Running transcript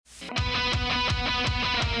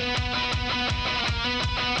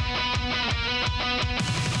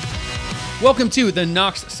Welcome to the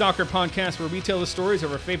Knox Soccer Podcast, where we tell the stories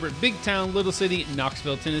of our favorite big town, little city,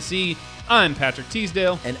 Knoxville, Tennessee. I'm Patrick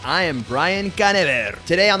Teasdale. And I am Brian Canever.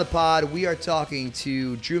 Today on the pod, we are talking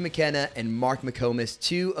to Drew McKenna and Mark McComas,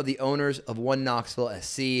 two of the owners of One Knoxville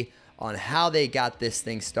SC, on how they got this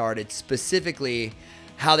thing started, specifically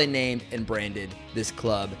how they named and branded this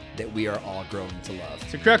club that we are all growing to love.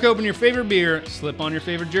 So crack open your favorite beer, slip on your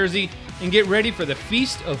favorite jersey, and get ready for the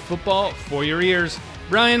feast of football for your ears.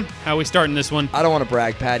 Brian, how are we starting this one? I don't want to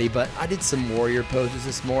brag, Patty, but I did some warrior poses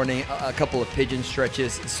this morning, a couple of pigeon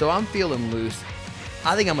stretches, so I'm feeling loose.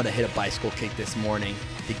 I think I'm going to hit a bicycle kick this morning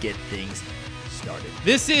to get things started.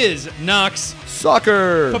 This is Knox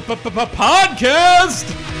Soccer Podcast!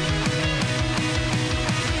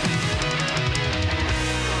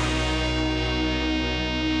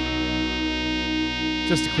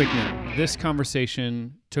 Just a quick note. This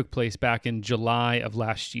conversation took place back in July of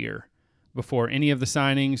last year. Before any of the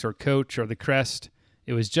signings or coach or the crest,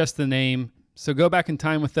 it was just the name. So go back in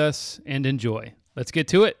time with us and enjoy. Let's get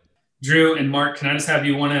to it. Drew and Mark, can I just have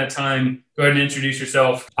you one at a time? Go ahead and introduce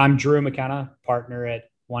yourself. I'm Drew McKenna, partner at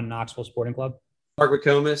One Knoxville Sporting Club. Mark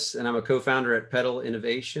McComas, and I'm a co-founder at Pedal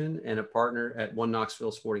Innovation and a partner at One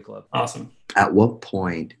Knoxville Sporting Club. Awesome. At what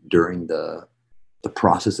point during the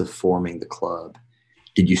process of forming the club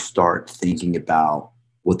did you start thinking about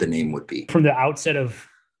what the name would be? From the outset of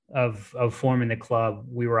forming the club,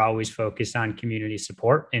 we were always focused on community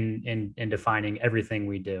support and defining everything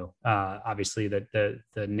we do. Obviously, the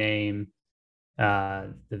name,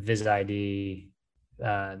 the Visit ID,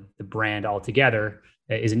 the brand altogether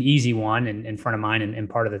is an easy one and in front of mind and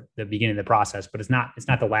part of the beginning of the process. But it's not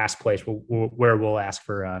the last place where we'll ask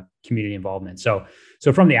for community involvement. So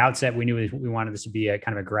from the outset, we knew we wanted this to be a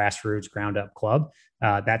kind of a grassroots, ground up club.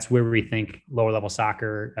 That's where we think lower level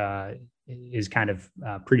soccer is kind of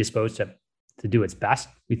predisposed to do its best.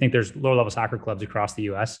 We think there's lower level soccer clubs across the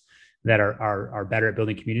U.S. that are better at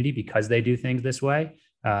building community because they do things this way,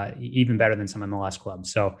 even better than some MLS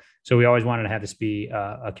clubs. So we always wanted to have this be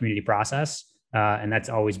a community process, and that's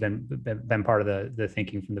always been part of the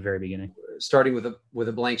thinking from the very beginning. Starting with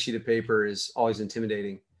a blank sheet of paper is always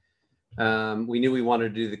intimidating. We knew we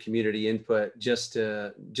wanted to do the community input just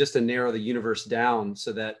to narrow the universe down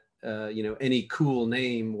so that any cool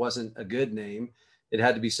name wasn't a good name. It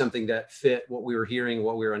had to be something that fit what we were hearing,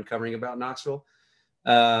 what we were uncovering about Knoxville.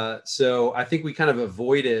 So I think we kind of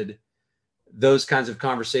avoided those kinds of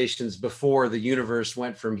conversations before the universe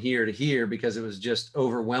went from here to here, because it was just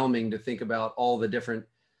overwhelming to think about all the different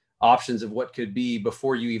options of what could be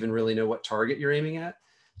before you even really know what target you're aiming at.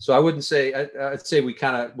 So I wouldn't say, I'd say we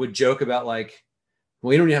kind of would joke about like,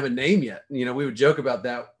 we don't even have a name yet. We would joke about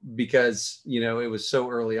that because, it was so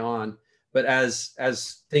early on. But as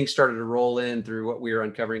things started to roll in through what we were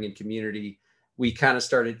uncovering in community, we kind of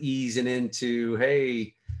started easing into,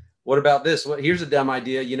 hey, what about this? Here's a dumb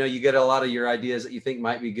idea. You get a lot of your ideas that you think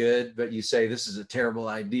might be good, but you say, this is a terrible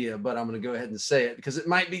idea, but I'm going to go ahead and say it because it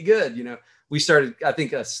might be good. We started, I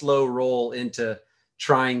think, a slow roll into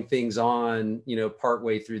trying things on,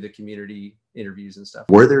 partway through the community interviews and stuff.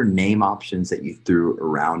 Were there name options that you threw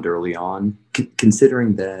around early on,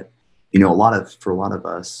 considering that, for a lot of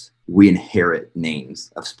us, we inherit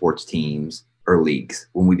names of sports teams or leagues.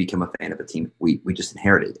 When we become a fan of a team, we just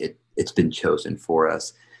inherit it. It's been chosen for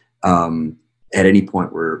us. At any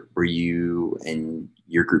point were you and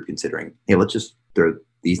your group considering, hey, let's just throw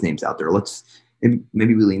these names out there.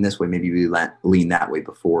 Maybe we lean this way, maybe we lean that way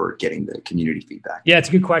before getting the community feedback. Yeah, it's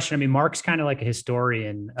a good question. I mean, Mark's kind of like a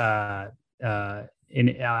historian on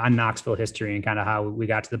Knoxville history and kind of how we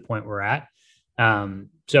got to the point we're at.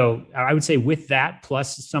 So I would say with that,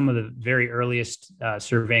 plus some of the very earliest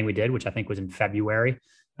surveying we did, which I think was in February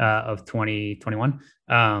of 2021,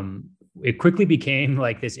 it quickly became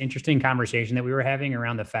like this interesting conversation that we were having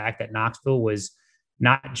around the fact that Knoxville was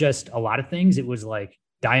not just a lot of things. It was like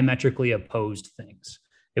diametrically opposed things.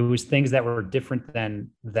 It was things that were different than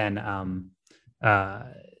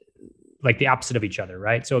like the opposite of each other,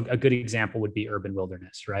 right? So a good example would be urban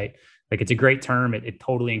wilderness, right? Like it's a great term. It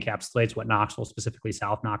totally encapsulates what Knoxville, specifically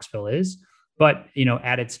South Knoxville, is. But,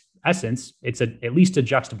 at its essence, it's at least a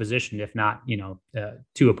juxtaposition, if not,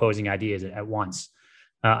 two opposing ideas at once.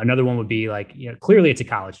 Another one would be like, clearly it's a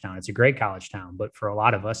college town. It's a great college town, but for a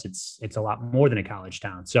lot of us, it's a lot more than a college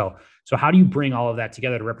town. So how do you bring all of that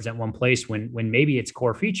together to represent one place when maybe its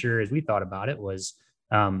core feature, as we thought about it, was,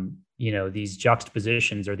 these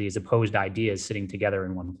juxtapositions or these opposed ideas sitting together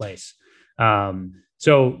in one place.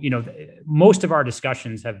 So most of our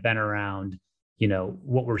discussions have been around,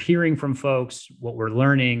 what we're hearing from folks, what we're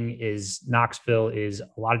learning is Knoxville is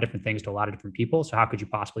a lot of different things to a lot of different people. So how could you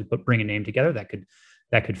possibly bring a name together that could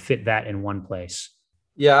that could fit that in one place?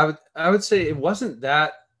 Yeah, I would say it wasn't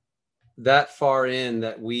that far in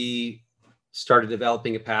that we started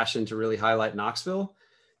developing a passion to really highlight Knoxville.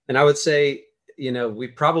 And I would say, we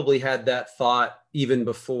probably had that thought even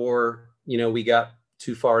before, we got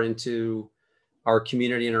too far into our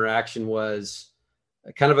community interaction, was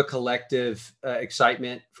kind of a collective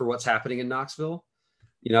excitement for what's happening in Knoxville.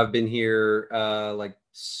 I've been here like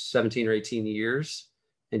 17 or 18 years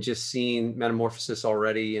and just seen metamorphosis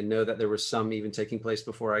already, and know that there was some even taking place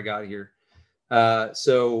before I got here.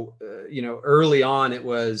 So early on, it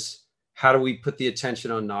was, how do we put the attention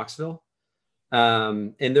on Knoxville?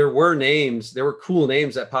 And there were cool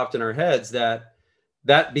names that popped in our heads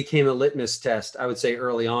that became a litmus test. I would say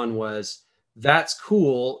early on was, that's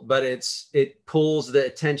cool, but it pulls the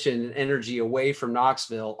attention and energy away from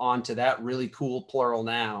Knoxville onto that really cool plural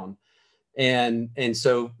noun. And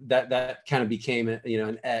so that kind of became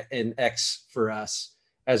an X for us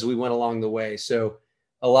as we went along the way. So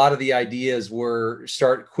a lot of the ideas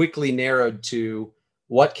quickly narrowed to,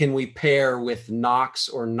 what can we pair with Knox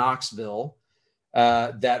or Knoxville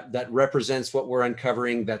that represents what we're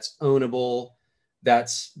uncovering, that's ownable,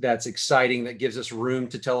 that's exciting, that gives us room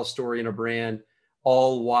to tell a story in a brand,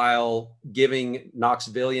 all while giving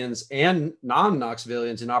Knoxvillians and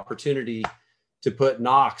non-Knoxvillians an opportunity to put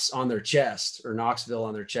Knox on their chest, or Knoxville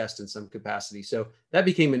on their chest in some capacity. So that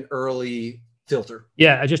became an early filter.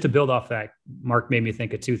 Yeah, just to build off that, Mark made me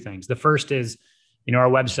think of two things. The first is, our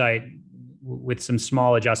website, with some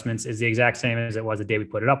small adjustments, is the exact same as it was the day we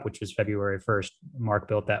put it up, which was February 1st. Mark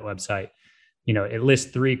built that website. It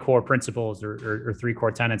lists 3 core principles or 3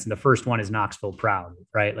 core tenets. And the first one is Knoxville proud,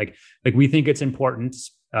 right? Like we think it's important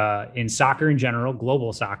in soccer in general,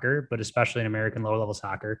 global soccer, but especially in American lower level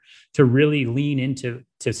soccer, to really lean into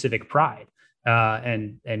civic pride.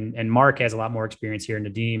 And Mark has a lot more experience here.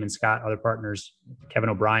 Nadeem and Scott, other partners, Kevin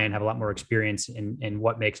O'Brien, have a lot more experience in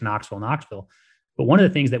what makes Knoxville Knoxville. But one of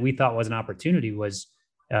the things that we thought was an opportunity was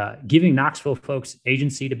giving Knoxville folks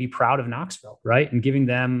agency to be proud of Knoxville, right? And giving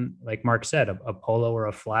them, like Mark said, a polo or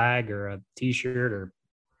a flag or a t-shirt or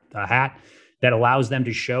a hat that allows them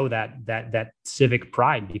to show that civic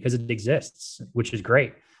pride, because it exists, which is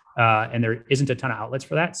great. And there isn't a ton of outlets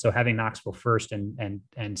for that. So having Knoxville first and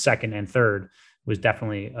second and third was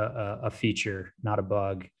definitely a feature, not a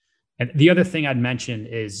bug. And the other thing I'd mention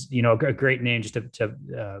is, a great name just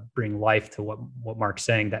to bring life to what Mark's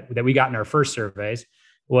saying, that we got in our first surveys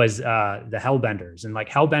was the Hellbenders. And like,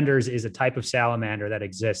 Hellbenders is a type of salamander that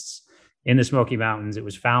exists in the Smoky Mountains. It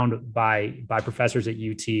was found by professors at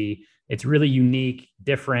UT. It's really unique,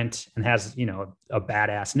 different, and has, a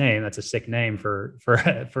badass name. That's a sick name for an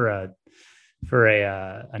animal. For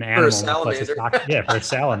a salamander. For a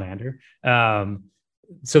salamander.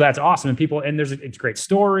 So that's awesome. And it's great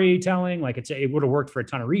storytelling. Like it would have worked for a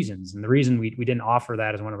ton of reasons. And the reason we didn't offer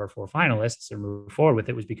that as one of our 4 finalists or move forward with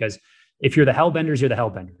it was because if you're the Hellbenders, you're the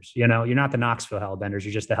Hellbenders. You're not the Knoxville Hellbenders.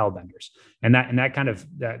 You're just the Hellbenders. And that kind of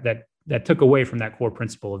that took away from that core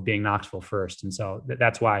principle of being Knoxville first. And so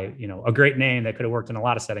that's why, a great name that could have worked in a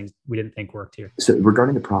lot of settings we didn't think worked here. So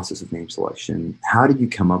regarding the process of name selection, how did you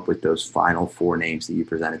come up with those final 4 names that you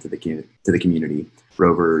presented to the community?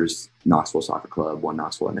 Rovers, Knoxville Soccer Club, One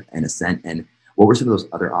Knoxville, and Ascent. And what were some of those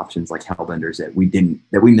other options like Hellbenders that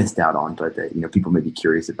we missed out on, but that, people may be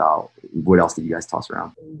curious about? What else did you guys toss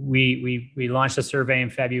around? We launched a survey in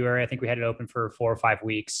February. I think we had it open for 4 or 5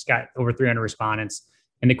 weeks, got over 300 respondents.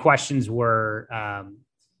 And the questions were,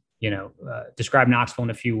 describe Knoxville in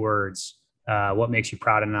a few words. What makes you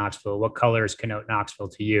proud of Knoxville? What colors connote Knoxville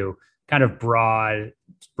to you? Kind of broad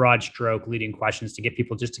stroke leading questions to get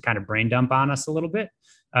people just to kind of brain dump on us a little bit.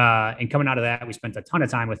 And coming out of that, we spent a ton of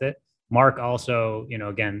time with it. Mark also,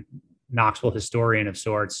 again, Knoxville historian of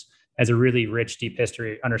sorts, has a really rich, deep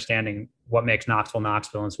history understanding what makes Knoxville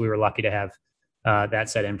Knoxville. And so we were lucky to have that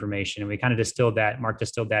set of information. And we kind of Mark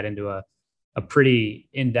distilled that into a pretty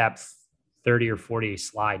in-depth 30 or 40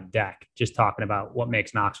 slide deck, just talking about what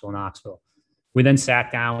makes Knoxville Knoxville. We then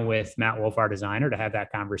sat down with Matt Wolf, our designer, to have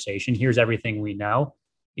that conversation. Here's everything we know.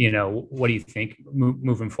 What do you think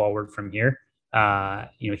moving forward from here?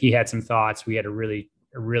 He had some thoughts. We had a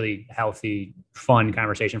really healthy, fun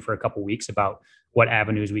conversation for a couple of weeks about what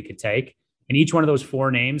avenues we could take. And each one of those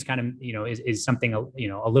 4 names kind of, is something,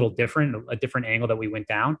 a little different, a different angle that we went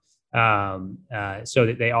down. So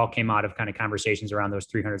that they all came out of kind of conversations around those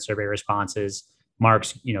 300 survey responses.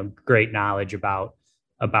 Mark's, great knowledge about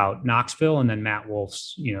Knoxville, and then Matt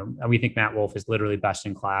Wolf's, we think Matt Wolf is literally best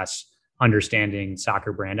in class understanding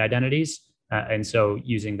soccer brand identities. And so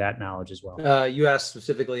using that knowledge as well. You asked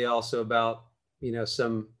specifically also about,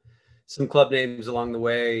 some some club names along the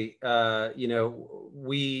way. I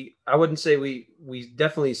wouldn't say we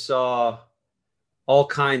definitely saw all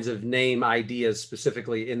kinds of name ideas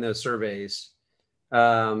specifically in those surveys.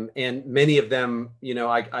 And many of them,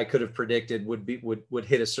 I could have predicted would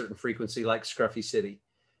hit a certain frequency, like Scruffy City.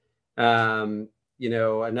 Another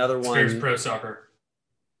one. Spears Pro Soccer.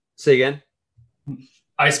 Say again.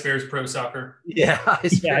 Ice Bears Pro Soccer. Yeah,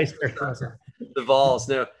 Ice Bears Pro Soccer. The Vols.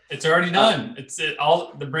 No, it's already done.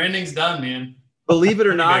 All the branding's done, man. Believe it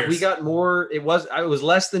or not, we got more. It was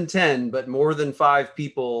less than 10, but more than 5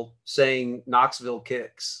 people saying Knoxville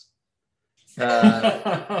Kicks.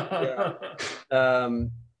 Yeah.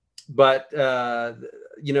 But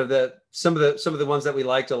some of the ones that we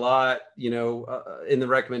liked a lot, in the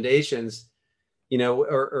recommendations,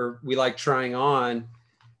 or we like trying on.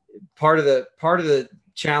 Part of the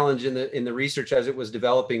challenge in the research as it was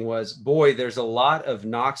developing was, boy, there's a lot of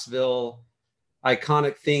Knoxville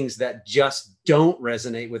iconic things that just don't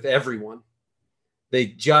resonate with everyone. They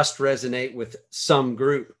just resonate with some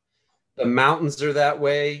group. The mountains are that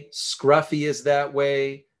way. Scruffy is that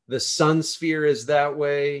way. The Sun Sphere is that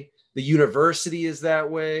way. The university is that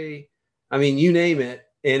way. I mean, you name it.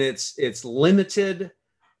 And it's limited,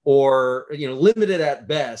 or, limited at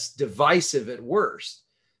best, divisive at worst.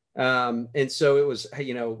 And so it was,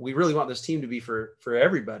 we really want this team to be for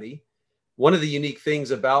everybody. One of the unique things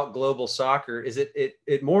about global soccer is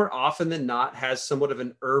it more often than not has somewhat of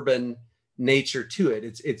an urban nature to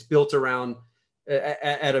it. It's built around,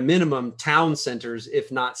 at a minimum, town centers,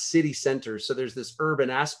 if not city centers. So there's this urban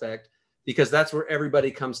aspect, because that's where everybody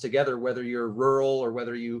comes together, whether you're rural or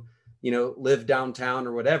whether you live downtown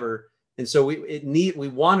or whatever. And so we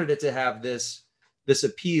wanted it to have this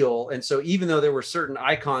appeal. And so even though there were certain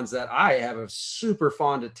icons that I have a super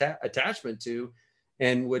fond attachment to,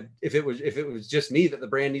 and if it was just me that the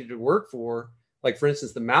brand needed to work for, like, for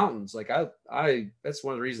instance, the mountains, like I that's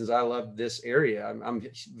one of the reasons I love this area. I'm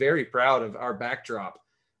very proud of our backdrop,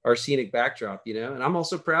 our scenic backdrop, and I'm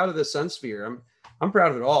also proud of the Sun Sphere. I'm proud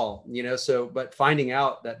of it all, so, but finding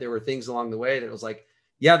out that there were things along the way that was like,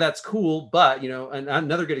 yeah, that's cool. But, and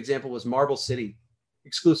another good example was Marble City,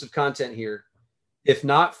 exclusive content here. If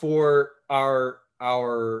not for our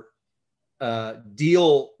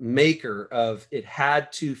deal maker of it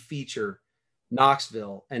had to feature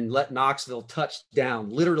Knoxville and let Knoxville touch down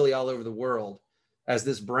literally all over the world as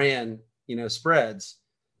this brand, spreads,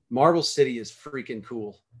 Marble City is freaking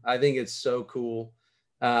cool. I think it's so cool.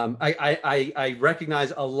 I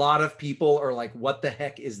recognize a lot of people are like, what the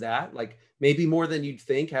heck is that? Like, maybe more than you'd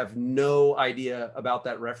think, have no idea about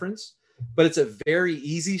that reference, but it's a very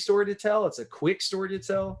easy story to tell. It's a quick story to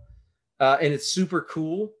tell. And it's super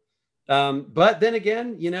cool. But then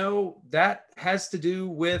again, that has to do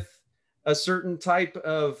with a certain type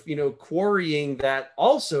of, quarrying that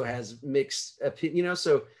also has mixed opinion,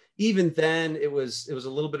 so even then it was a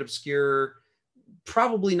little bit obscure,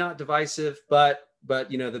 probably not divisive, but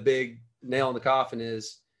the big nail in the coffin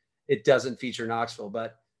is it doesn't feature Knoxville.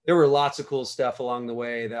 But there were lots of cool stuff along the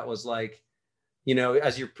way that was like,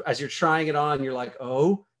 as you're trying it on, you're like,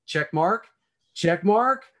 oh, check mark.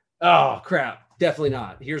 Oh crap, definitely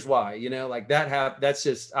not. Here's why. Like that's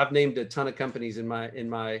just, I've named a ton of companies in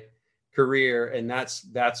my career, and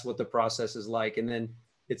that's what the process is like. And then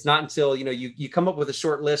it's not until you come up with a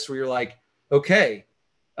short list where you're like, okay,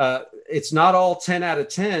 it's not all 10 out of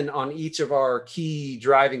 10 on each of our key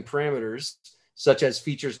driving parameters, such as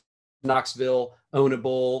features Knoxville,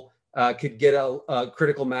 ownable, could get a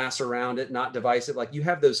critical mass around it, not divisive. Like, you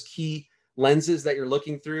have those key lenses that you're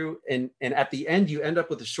looking through, and at the end you end up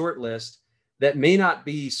with a short list that may not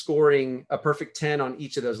be scoring a perfect 10 on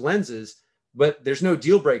each of those lenses, but there's no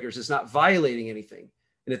deal breakers. It's not violating anything.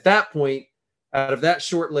 And at that point, out of that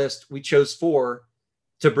short list, we chose 4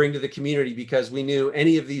 to bring to the community, because we knew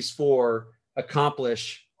any of these 4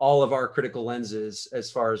 accomplish all of our critical lenses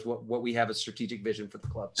as far as what we have a strategic vision for the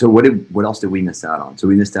club. So what else did we miss out on? So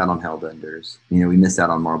we missed out on Hellbenders. We missed out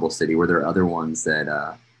on Marble City. Were there other ones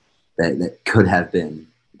that could have been,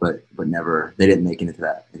 but never, they didn't make it into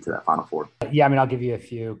that Final Four? Yeah, I mean, I'll give you a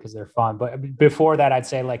few because they're fun. But before that, I'd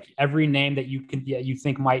say, like, every name that you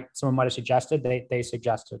think someone might have suggested, they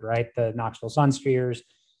suggested, right? The Knoxville Sun Spheres,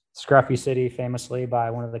 Scruffy City, famously by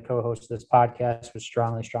one of the co-hosts of this podcast, was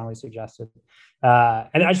strongly suggested.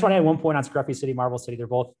 And I just want to add one point on Scruffy City, Marble City. They're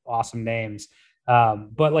both awesome names.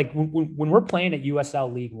 But like when we're playing at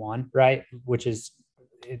USL League One, right, which is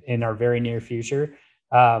in our very near future,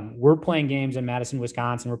 we're playing games in Madison,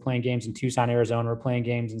 Wisconsin. We're playing games in Tucson, Arizona. We're playing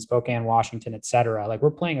games in Spokane, Washington, et cetera. Like,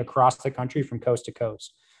 we're playing across the country from coast to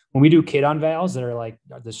coast. When we do kit unveils that are like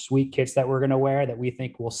the sweet kits that we're going to wear that we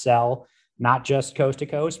think will sell not just coast to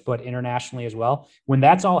coast, but internationally as well. When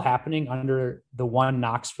that's all happening under the One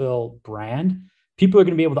Knoxville brand, people are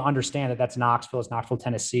going to be able to understand that that's Knoxville, it's Knoxville,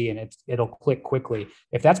 Tennessee, and it'll click quickly.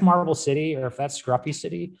 If that's Marble City or if that's Scruffy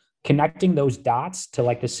City, connecting those dots to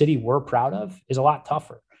like the city we're proud of is a lot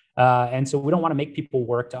tougher. And so we don't want to make people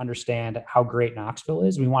work to understand how great Knoxville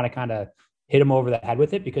is. We want to kind of hit them over the head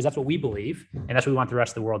with it because that's what we believe. And that's what we want the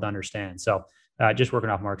rest of the world to understand. So just working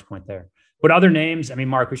off Mark's point there. But other names, I mean,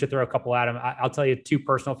 Mark, we should throw a couple at him. I'll tell you two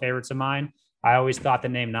personal favorites of mine. I always thought the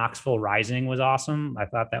name Knoxville Rising was awesome. I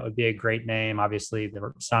thought that would be a great name. Obviously,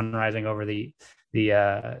 the sun rising over the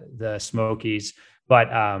Smokies, but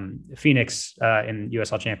Phoenix in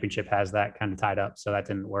USL Championship has that kind of tied up, so that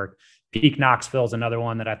didn't work. Peak Knoxville is another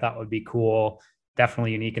one that I thought would be cool.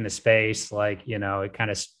 Definitely unique in the space. Like, you know, it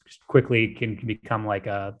kind of quickly can become like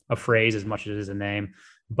a phrase as much as it is a name.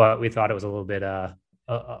 But we thought it was a little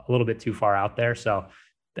bit too far out there, so.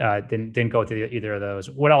 Didn't go to either of those.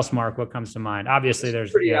 What else, Mark? What comes to mind? Obviously,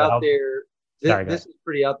 there's pretty out there. This is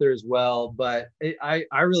pretty out there as well, but I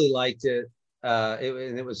really liked it.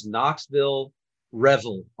 It was Knoxville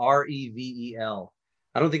Revel, Revel.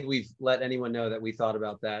 I don't think we've let anyone know that we thought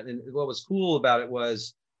about that. And what was cool about it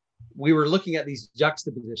was we were looking at these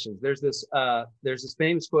juxtapositions. There's this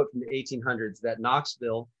famous quote from the 1800s that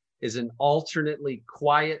Knoxville is an alternately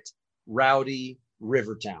quiet, rowdy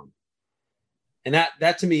river town. And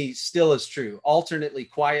that to me still is true. Alternately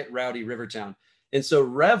quiet, rowdy river town. And so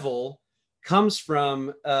revel comes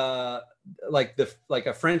from like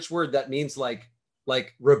a French word that means like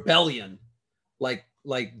rebellion, like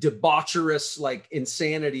debaucherous, like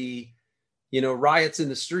insanity, you know, riots in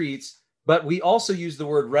the streets. But we also use the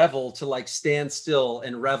word revel to like stand still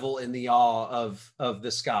and revel in the awe of the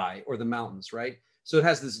sky or the mountains, right? So it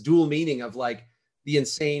has this dual meaning of like the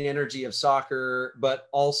insane energy of soccer, but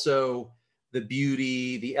also the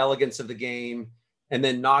beauty, the elegance of the game. And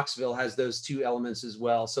then Knoxville has those two elements as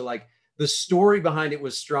well. So like the story behind it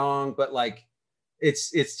was strong, but like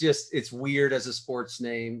it's weird as a sports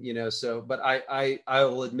name, you know? So, but I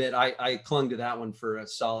will admit, I clung to that one for a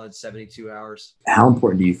solid 72 hours. How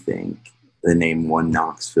important do you think the name One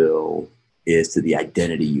Knoxville is to the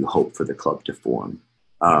identity you hope for the club to form?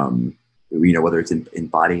 You know, whether it's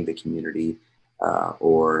embodying the community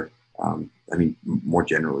or I mean, more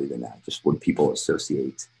generally than that, just what people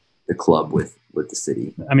associate the club with the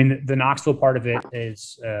city. I mean, the Knoxville part of it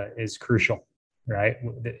is crucial, right?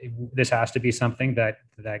 This has to be something that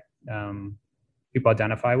people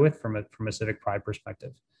identify with from a civic pride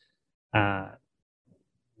perspective.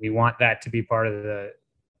 We want that to be part of the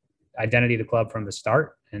identity of the club from the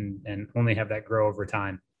start, and only have that grow over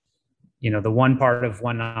time. You know, the one part of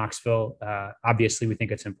One Knoxville, obviously we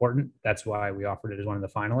think it's important. That's why we offered it as one of the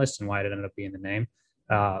finalists and why it ended up being the name.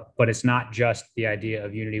 But it's not just the idea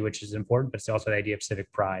of unity, which is important, but it's also the idea of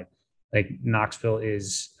civic pride. Like Knoxville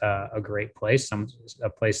is a great place, a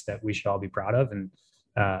place that we should all be proud of. And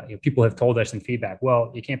you know, people have told us in feedback,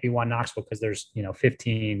 well, you can't be One Knoxville because there's, you know,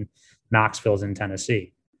 15 Knoxvilles in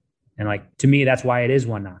Tennessee. And like, to me, that's why it is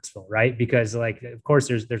One Knoxville, right? Because like, of course,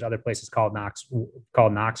 there's other places called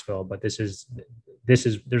Knoxville, but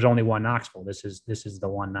there's only one Knoxville. This is the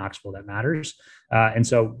one Knoxville that matters. And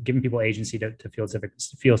so giving people agency to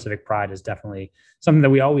feel civic pride is definitely something that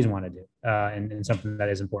we always want to do, and something that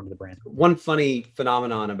is important to the brand. One funny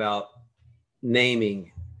phenomenon about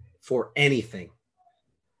naming for anything,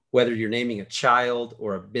 whether you're naming a child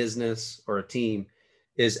or a business or a team,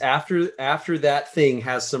 is after that thing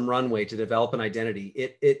has some runway to develop an identity,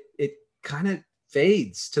 it kind of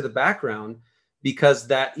fades to the background, because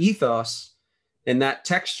that ethos and that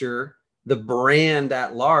texture, the brand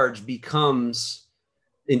at large, becomes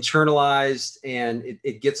internalized and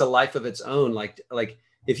it gets a life of its own. Like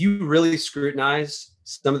if you really scrutinize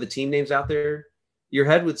some of the team names out there, your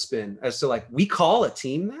head would spin as to like, we call a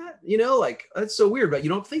team that, you know, like that's so weird, but you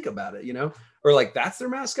don't think about it, you know, or like that's their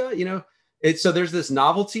mascot, you know. So there's this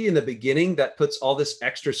novelty in the beginning that puts all this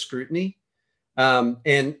extra scrutiny. And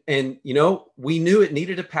you know, we knew it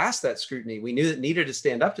needed to pass that scrutiny. We knew it needed to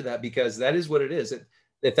stand up to that, because that is what it is.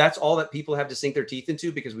 If that's all that people have to sink their teeth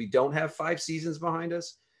into, because we don't have 5 seasons behind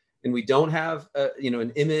us and we don't have, you know,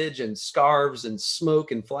 an image and scarves and smoke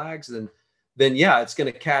and flags, then yeah, it's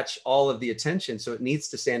going to catch all of the attention. So it needs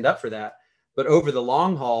to stand up for that. But over the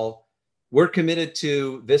long haul, we're committed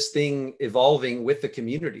to this thing evolving with the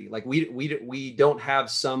community. Like we don't have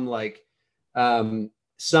some like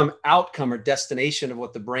some outcome or destination of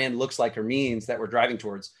what the brand looks like or means that we're driving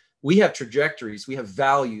towards. We have trajectories, we have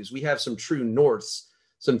values, we have some true norths,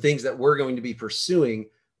 some things that we're going to be pursuing.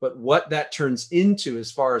 But what that turns into,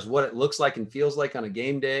 as far as what it looks like and feels like on a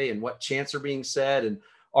game day, and what chants are being said, and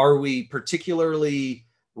Are we particularly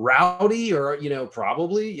rowdy, or, you know,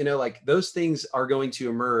 probably, you know, like those things are going to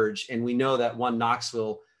emerge. And we know that One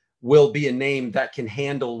Knoxville will be a name that can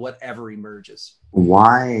handle whatever emerges.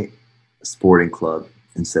 Why sporting club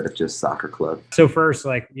instead of just soccer club? So first,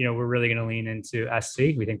 like, you know, we're really going to lean into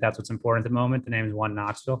SC. We think that's what's important at the moment. The name is One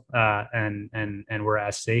Knoxville, and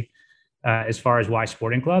we're SC. As far as why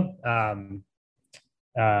sporting club,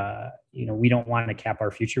 you know, we don't want to cap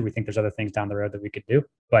our future. We think there's other things down the road that we could do,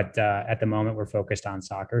 but at the moment we're focused on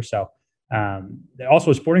soccer. So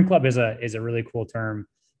also, sporting club is a really cool term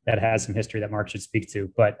that has some history that Mark should speak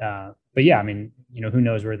to. But yeah, I mean, you know, who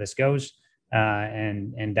knows where this goes?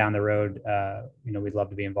 And down the road, you know, we'd love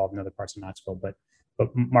to be involved in other parts of Knoxville, but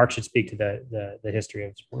Mark should speak to the history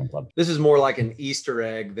of sporting club. This is more like an Easter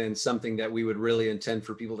egg than something that we would really intend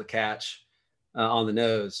for people to catch on the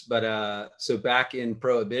nose. But so back in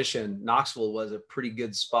Prohibition, Knoxville was a pretty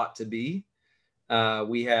good spot to be.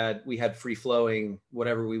 We had free flowing,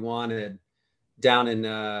 whatever we wanted down in,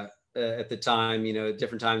 at the time, you know, at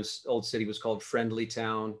different times, Old City was called Friendly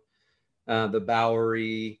Town, the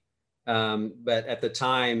Bowery. But at the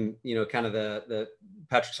time, you know, kind of the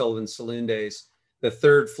Patrick Sullivan saloon days, the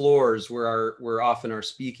third floors were often our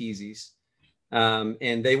speakeasies.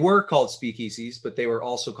 And they were called speakeasies, but they were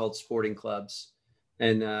also called sporting clubs.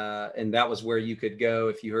 And that was where you could go.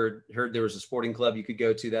 If you heard there was a sporting club you could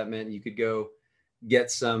go to, that meant you could go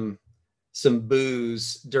get some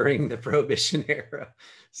booze during the Prohibition era.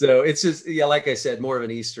 So it's just, yeah, like I said, more of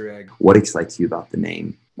an Easter egg. What excites you about the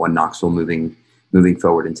name One Knoxville moving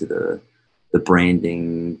forward into the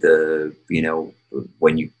branding, you know,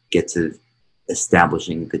 when you get to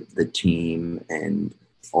establishing the team and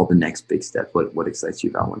all the next big step? What excites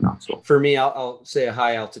you about One Knoxville? For me, I'll say a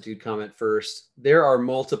high altitude comment first. There are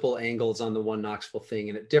multiple angles on the One Knoxville thing,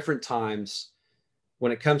 and at different times,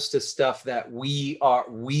 when it comes to stuff that we are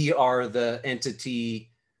the entity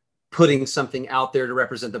putting something out there to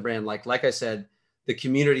represent the brand. Like I said, the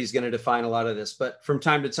community is going to define a lot of this, but from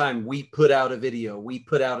time to time, we put out a video, we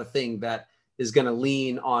put out a thing that is going to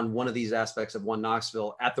lean on one of these aspects of One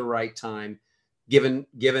Knoxville at the right time, given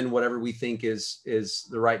whatever we think is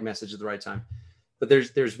the right message at the right time. But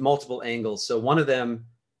there's multiple angles. So one of them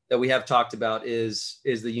that we have talked about is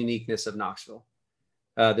the uniqueness of Knoxville.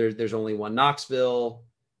 There's only one Knoxville,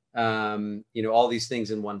 you know, all these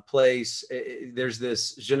things in one place. There's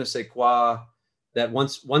this je ne sais quoi that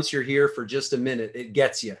once you're here for just a minute, it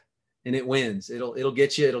gets you and it wins. It'll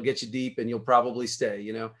get you deep, and you'll probably stay.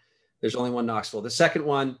 You know, there's only one Knoxville. The second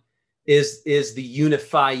one is the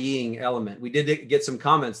unifying element. We did get some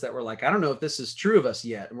comments that were like, I don't know if this is true of us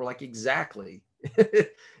yet. And we're like, exactly.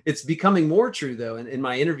 It's becoming more true though. And in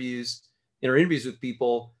our interviews with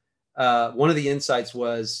people, one of the insights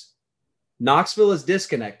was Knoxville is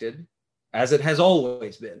disconnected, as it has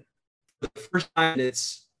always been. For the first time in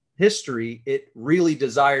its history, it really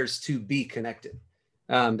desires to be connected.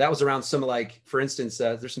 That was around some, like, for instance,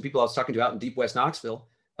 there's some people I was talking to out in Deep West Knoxville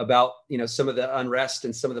about, you know, some of the unrest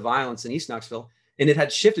and some of the violence in East Knoxville. And it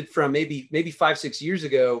had shifted from maybe 5-6 years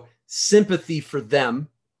ago, sympathy for them,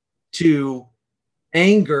 to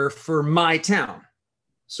anger for my town.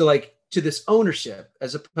 So like to this ownership,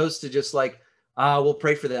 as opposed to just like, we'll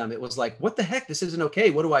pray for them. It was like, what the heck? This isn't okay.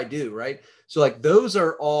 What do I do? Right. So like, those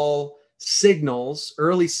are all signals,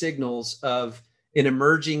 early signals of an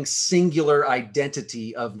emerging singular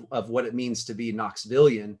identity of what it means to be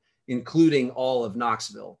Knoxvillian, including all of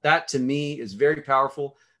Knoxville. That to me is very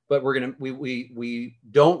powerful, but we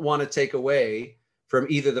don't want to take away from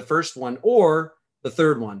either the first one or the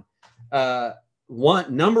third one.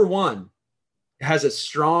 Number one has a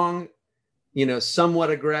strong, you know,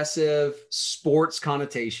 somewhat aggressive sports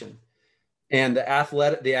connotation, and the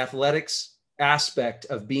athletics aspect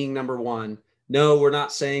of being number one. No, we're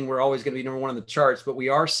not saying we're always going to be number one on the charts, but we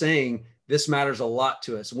are saying this matters a lot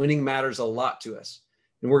to us. Winning matters a lot to us,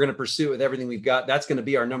 and we're going to pursue it with everything we've got. That's going to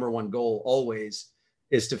be our number one goal always,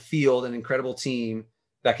 is to field an incredible team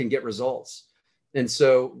that can get results. And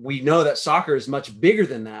so we know that soccer is much bigger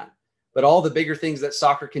than that, but all the bigger things that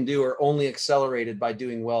soccer can do are only accelerated by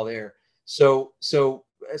doing well there. So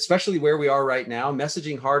especially where we are right now,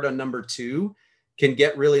 messaging hard on number two can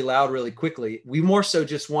get really loud really quickly. We more so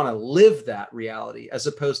just want to live that reality as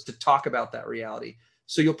opposed to talk about that reality.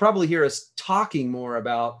 So you'll probably hear us talking more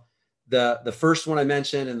about the first one I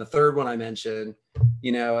mentioned and the third one I mentioned.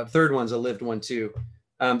 You know, a third one's a lived one too.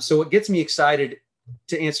 So what gets me excited,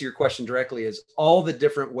 to answer your question directly, is all the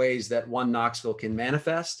different ways that One Knoxville can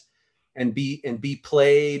manifest and be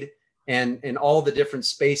played, and all the different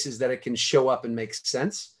spaces that it can show up and make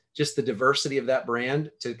sense. Just the diversity of that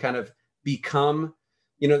brand to kind of become,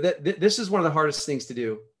 this is one of the hardest things to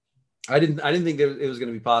do. I didn't think that it was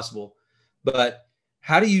going to be possible, but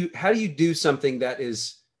how do you do something that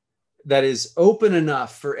is open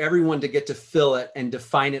enough for everyone to get to fill it and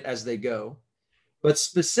define it as they go, but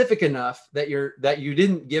specific enough that you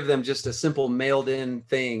didn't give them just a simple mailed in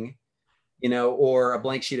thing, or a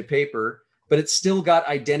blank sheet of paper, but it's still got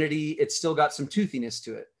identity. It's still got some toothiness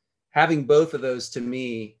to it. Having both of those, to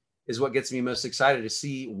me, is what gets me most excited to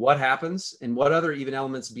see what happens and what other even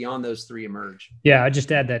elements beyond those three emerge. Yeah, I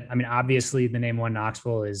just add that, obviously the name One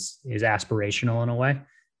Knoxville is aspirational in a way.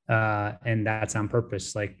 And that's on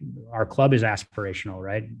purpose. Like, our club is aspirational,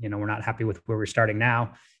 right? We're not happy with where we're starting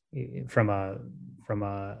now from a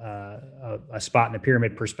spot in the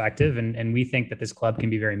pyramid perspective. And we think that this club can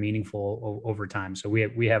be very meaningful over time. So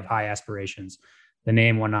we have high aspirations. The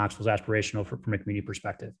name One Knoxville is aspirational from a community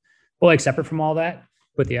perspective. But like, separate from all that,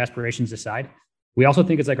 put the aspirations aside, we also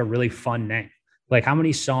think it's like a really fun name. Like, how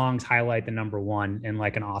many songs highlight the number one in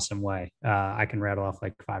like an awesome way? I can rattle off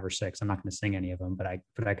like 5 or 6. I'm not going to sing any of them, but I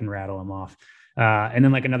can rattle them off. And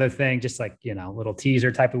then like another thing, just like, little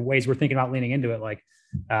teaser type of ways we're thinking about leaning into it. Like,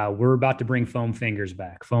 we're about to bring foam fingers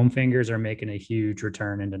back. Foam fingers are making a huge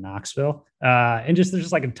return into Knoxville. And there's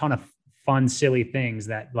just like a ton of fun, silly things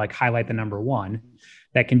that like highlight the number one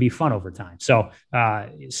that can be fun over time. So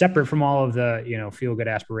separate from all of the, feel good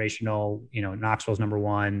aspirational, Knoxville's number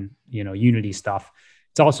one, unity stuff,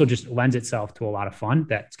 it's also just lends itself to a lot of fun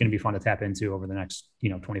that's going to be fun to tap into over the next,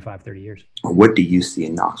 25, 30 years. What do you see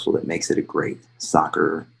in Knoxville that makes it a great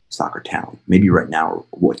soccer town? Maybe right now,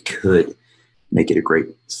 what could make it a great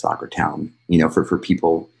soccer town, for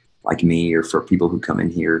people like me, or for people who come in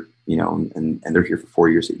here, and they're here for 4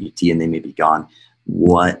 years at UT and they may be gone.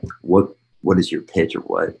 What is your pitch, or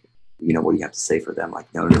what do you have to say for them?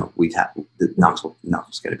 Like, no,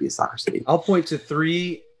 Knoxville's going to be a soccer city. I'll point to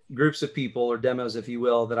 3 groups of people, or demos, if you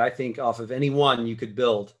will, that I think off of any one you could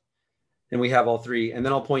build. And we have all 3. And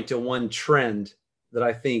then I'll point to one trend that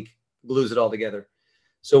I think glues it all together.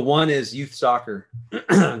 So one is youth soccer.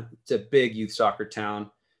 It's a big youth soccer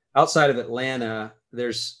town. Outside of Atlanta,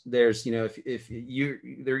 there's if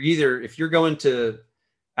you're going to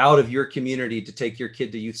out of your community to take your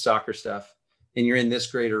kid to youth soccer stuff, and you're in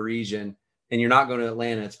this greater region and you're not going to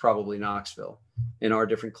Atlanta, it's probably Knoxville in our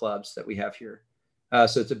different clubs that we have here.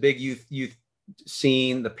 So it's a big youth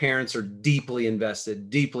scene. The parents are deeply invested,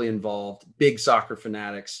 deeply involved, big soccer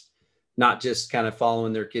fanatics, not just kind of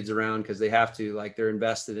following their kids around because they have to, like, they're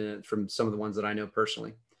invested in it, from some of the ones that I know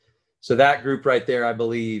personally. So that group right there, I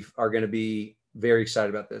believe, are going to be very excited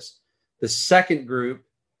about this. The second group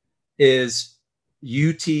is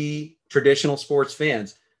UT traditional sports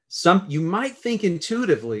fans. You might think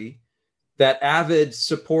intuitively that avid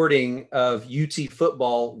supporting of UT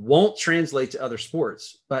football won't translate to other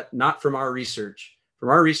sports, but not from our research. From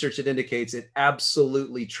our research, it indicates it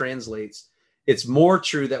absolutely translates. It's more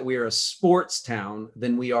true that we are a sports town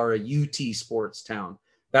than we are a UT sports town.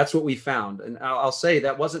 That's what we found. And I'll say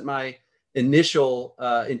that wasn't my initial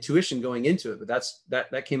intuition going into it, but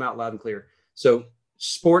that came out loud and clear. So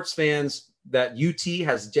sports fans that UT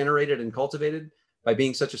has generated and cultivated by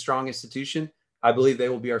being such a strong institution, I believe they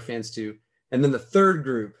will be our fans too. And then the third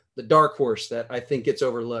group, the dark horse that I think gets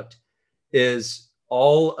overlooked, is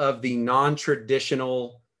all of the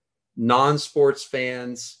non-traditional, non-sports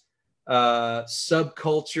fans,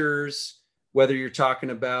 subcultures, whether you're talking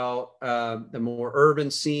about the more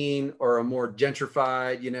urban scene or a more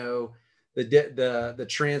gentrified, the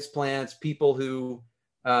transplants, people who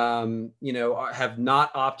have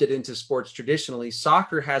not opted into sports traditionally.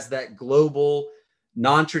 Soccer has that global,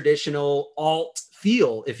 non-traditional alt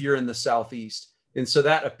feel if you're in the Southeast. And so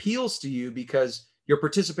that appeals to you because you're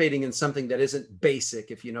participating in something that isn't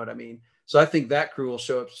basic, if you know what I mean. So I think that crew will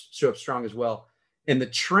show up strong as well. And the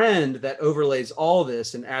trend that overlays all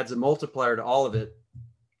this and adds a multiplier to all of it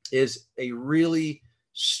is a really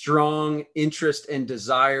strong interest and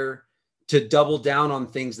desire to double down on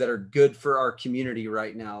things that are good for our community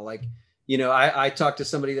right now. Like, I talked to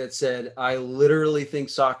somebody that said, I literally think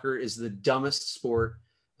soccer is the dumbest sport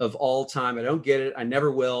of all time. I don't get it. I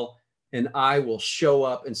never will. And I will show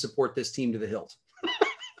up and support this team to the hilt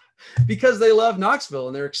because they love Knoxville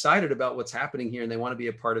and they're excited about what's happening here and they want to be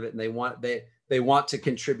a part of it and they want to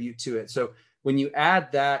contribute to it. So when you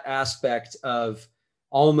add that aspect of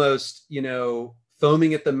almost,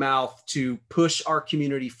 foaming at the mouth to push our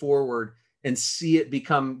community forward and see it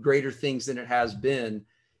become greater things than it has been,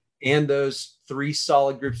 and those 3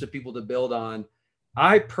 solid groups of people to build on,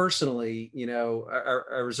 I personally,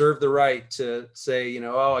 I reserve the right to say,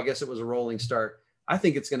 I guess it was a rolling start. I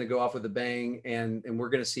think it's going to go off with a bang, and we're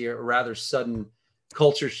going to see a rather sudden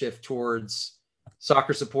culture shift towards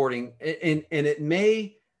soccer supporting, and it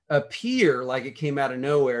may appear like it came out of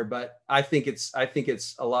nowhere, but I think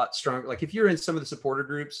it's a lot stronger. Like if you're in some of the supporter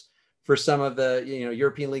groups for some of the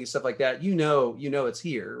European League and stuff like that, it's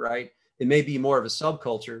here, right? It may be more of a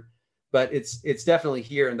subculture, but it's definitely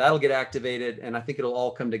here, and that'll get activated, and I think it'll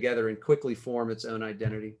all come together and quickly form its own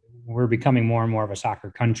identity. We're becoming more and more of a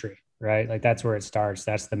soccer country, right? Like that's where it starts.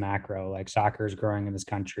 That's the macro. Like soccer is growing in this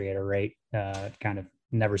country at a rate kind of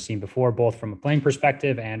never seen before, both from a playing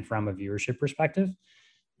perspective and from a viewership perspective.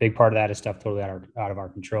 Big part of that is stuff totally out of our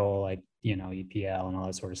control, like EPL and all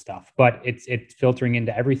that sort of stuff. But it's filtering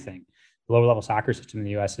into everything. The lower level soccer system in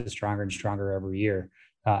the U.S. is stronger and stronger every year,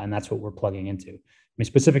 and that's what we're plugging into. I mean,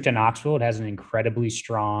 specific to Knoxville, it has an incredibly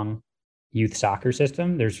strong youth soccer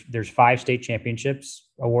system. There's 5 state championships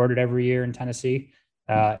awarded every year in Tennessee,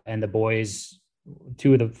 and the boys,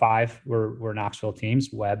 2 of the 5 were Knoxville teams,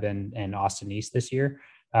 Webb and Austin East this year.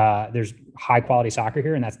 There's high quality soccer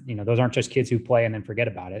here, and that's those aren't just kids who play and then forget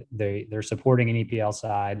about it. They're supporting an EPL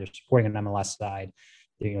side, they're supporting an MLS side.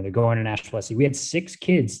 They're going to Nashville SC. We had 6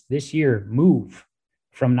 kids this year move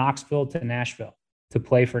from Knoxville to Nashville to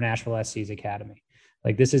play for Nashville SC's academy.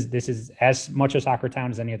 Like this is as much a soccer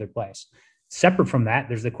town as any other place. Separate from that,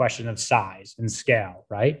 there's the question of size and scale,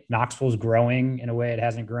 right? Knoxville's growing in a way it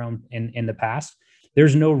hasn't grown in the past.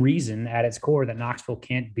 There's no reason at its core that Knoxville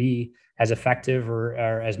can't be as effective or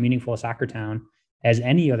as meaningful a soccer town as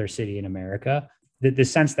any other city in America. The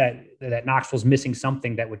sense that Knoxville's missing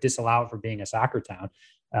something that would disallow it from being a soccer town,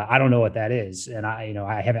 I don't know what that is, and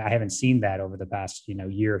I haven't seen that over the past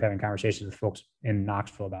year of having conversations with folks in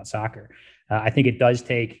Knoxville about soccer. I think it does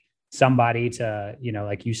take somebody to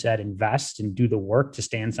like you said, invest and do the work to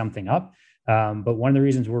stand something up. But one of the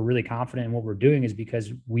reasons we're really confident in what we're doing is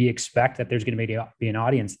because we expect that there's going to be an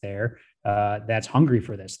audience there that's hungry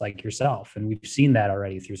for this, like yourself. And we've seen that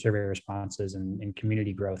already through survey responses and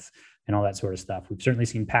community growth and all that sort of stuff. We've certainly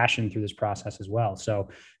seen passion through this process as well. So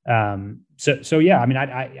yeah, I mean,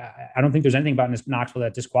 I don't think there's anything about Knoxville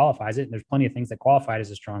that disqualifies it. And there's plenty of things that qualify it as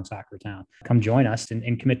a strong soccer town. Come join us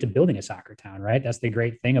and commit to building a soccer town, right? That's the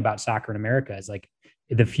great thing about soccer in America is like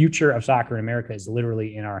the future of soccer in America is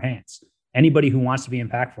literally in our hands. Anybody who wants to be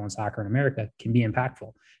impactful in soccer in America can be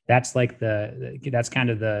impactful. That's like that's kind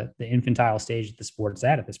of the infantile stage that the sport's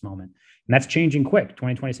at this moment. And that's changing quick.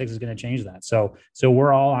 2026 is going to change that. So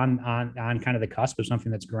we're all on kind of the cusp of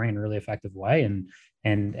something that's growing in a really effective way,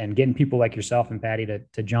 and getting people like yourself and Patty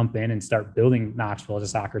to jump in and start building Knoxville as a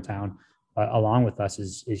soccer town along with us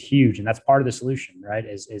is huge. And that's part of the solution, right?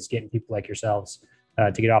 Is getting people like yourselves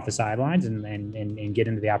to get off the sidelines and get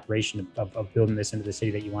into the operation of building this into the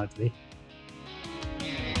city that you want it to be.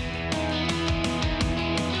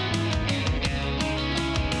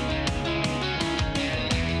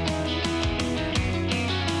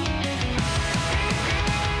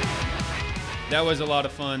 That was a lot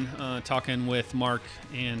of fun talking with Mark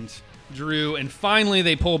and Drew. And finally,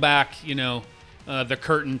 they pull back, the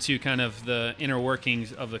curtain to kind of the inner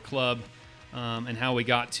workings of the club and how we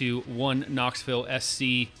got to One Knoxville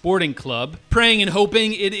SC Sporting Club. Praying and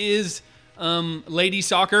hoping it is lady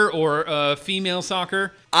soccer or female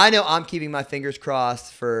soccer. I know I'm keeping my fingers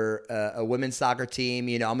crossed for a women's soccer team.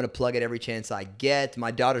 I'm going to plug it every chance I get. My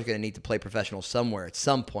daughter's going to need to play professional somewhere at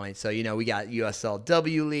some point. So, we got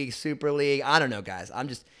USLW League, Super League. I don't know, guys.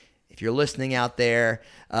 If you're listening out there,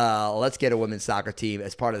 let's get a women's soccer team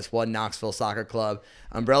as part of this One Knoxville Soccer Club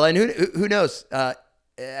umbrella. And who knows?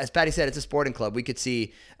 As Patty said, it's a sporting club. We could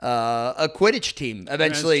see a Quidditch team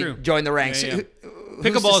eventually join the ranks. Yeah.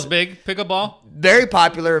 Pickleball is big. Pickleball. Very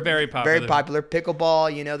popular. Very popular. Very popular.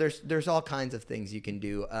 Pickleball, there's all kinds of things you can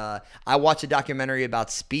do. I watched a documentary about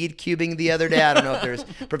speed cubing the other day. I don't know if there's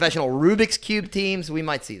professional Rubik's Cube teams. We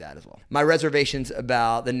might see that as well. My reservations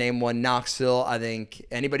about the name One Knoxville, I think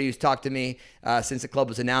anybody who's talked to me since the club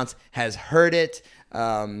was announced has heard it.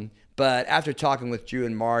 But after talking with Drew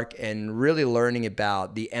and Mark and really learning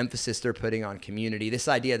about the emphasis they're putting on community, this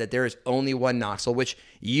idea that there is only one Knoxville, which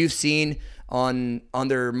you've seen on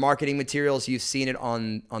their marketing materials, you've seen it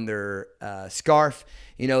on their scarf.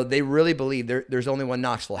 They really believe there's only one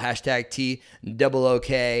Knoxville. #TOOK.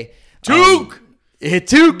 Took!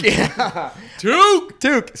 Took! Yeah.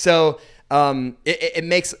 Took! So it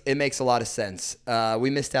makes a lot of sense. We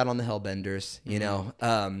missed out on the Hellbenders,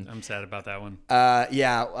 I'm sad about that one.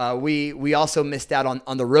 We also missed out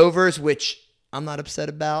on the Rovers, which I'm not upset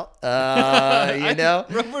about.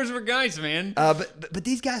 Rovers were guys, man. But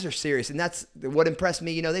these guys are serious, and that's what impressed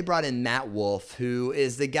me. They brought in Matt Wolf, who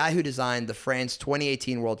is the guy who designed the France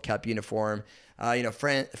 2018 World Cup uniform.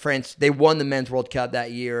 France, they won the Men's World Cup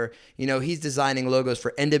that year. He's designing logos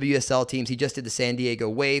for NWSL teams. He just did the San Diego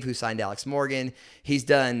Wave, who signed Alex Morgan. He's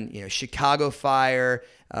done, Chicago Fire,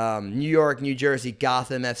 New York, New Jersey,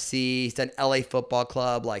 Gotham FC. He's done LA Football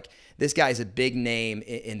Club. Like, this guy's a big name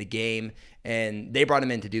in the game, and they brought him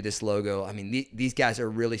in to do this logo. I mean, these guys are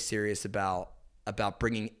really serious about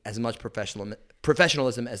bringing as much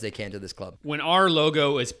professionalism as they can to this club. When our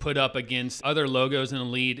logo is put up against other logos in the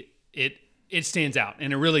lead, it stands out,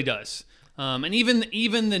 and it really does. And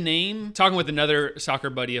even the name, talking with another soccer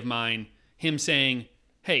buddy of mine, him saying,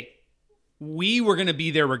 hey, we were going to be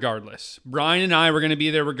there regardless. Brian and I were going to be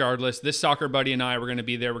there regardless. This soccer buddy and I were going to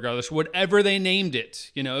be there regardless. Whatever they named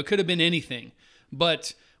it, it could have been anything.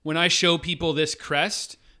 But when I show people this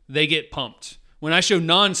crest, they get pumped. When I show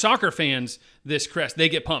non-soccer fans this crest, they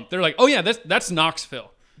get pumped. They're like, oh yeah, that's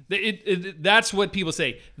Knoxville. That's what people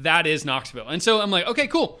say. That is Knoxville. And so I'm like, okay,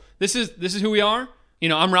 cool. This is who we are.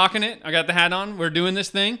 I'm rocking it. I got the hat on. We're doing this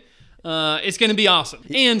thing. It's going to be awesome.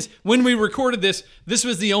 And when we recorded this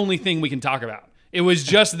was the only thing we can talk about. It was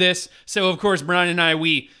just this. So of course, Brian and I,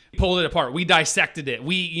 we pulled it apart. We dissected it.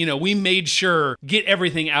 We made sure get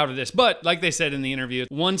everything out of this. But like they said in the interview,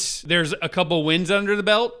 once there's a couple wins under the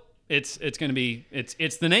belt, it's going to be,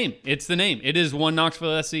 it's the name. It's the name. It is One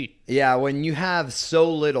Knoxville SC. Yeah, when you have so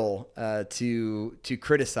little to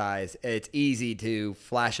criticize, it's easy to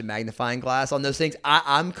flash a magnifying glass on those things.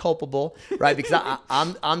 I'm culpable, right? Because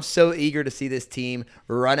I'm so eager to see this team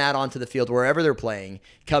run out onto the field wherever they're playing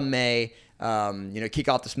come May. Kick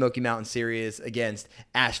off the Smoky Mountain Series against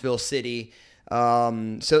Asheville City.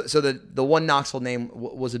 So the One Knoxville name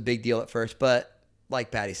was a big deal at first, but like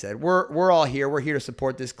Patty said, we're all here. We're here to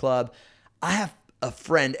support this club. I have a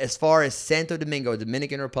friend as far as Santo Domingo,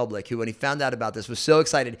 Dominican Republic, who when he found out about this was so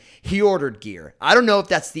excited, he ordered gear. I don't know if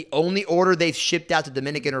that's the only order they've shipped out to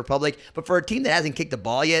Dominican Republic, but for a team that hasn't kicked the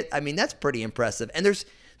ball yet, I mean, that's pretty impressive. And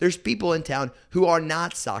there's people in town who are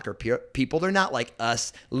not soccer people. They're not like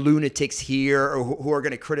us lunatics here or who are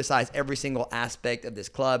going to criticize every single aspect of this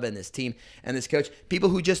club and this team and this coach. People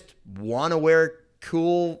who just want to wear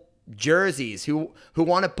cool jerseys, who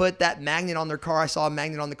want to put that magnet on their car. I saw a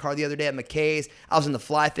magnet on the car the other day at McKay's. I was in the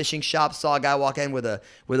fly fishing shop, saw a guy walk in with a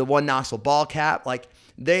One Knoxville ball cap. Like,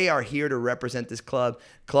 they are here to represent this club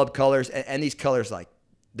colors, and these colors, like,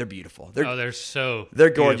 they're beautiful. They're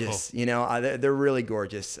gorgeous. Beautiful. They're really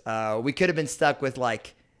gorgeous. We could have been stuck with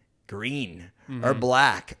like green or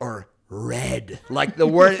black or red, like the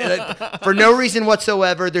word for no reason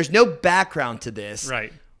whatsoever. There's no background to this.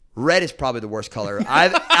 Right. Red is probably the worst color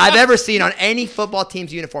I've ever seen on any football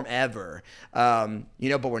team's uniform ever. But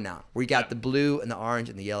we're not. We got the blue and the orange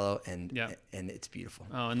and the yellow, and it's beautiful.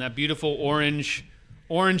 Oh, and that beautiful orange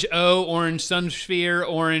O, orange sun sphere,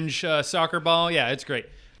 orange soccer ball. Yeah, it's great.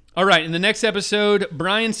 All right, in the next episode,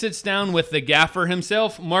 Brian sits down with the gaffer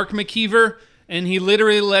himself, Mark McKeever, and he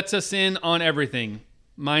literally lets us in on everything,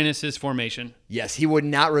 minus his formation. Yes, he would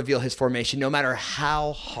not reveal his formation, no matter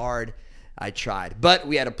how hard I tried. But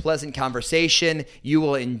we had a pleasant conversation. You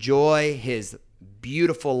will enjoy his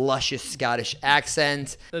beautiful, luscious Scottish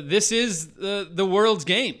accent. This is the world's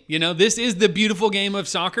game. This is the beautiful game of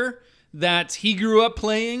soccer that he grew up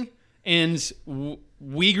playing, and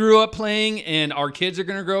we grew up playing, and our kids are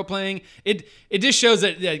going to grow up playing. It just shows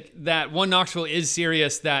that One Knoxville is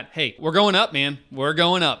serious, that, hey, we're going up, man. We're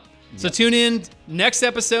going up. So tune in next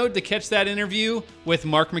episode to catch that interview with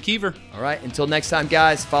Mark McKeever. All right. Until next time,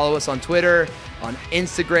 guys, follow us on Twitter, on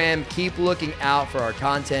Instagram. Keep looking out for our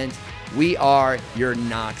content. We are your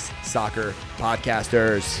Knox Soccer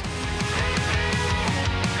Podcasters.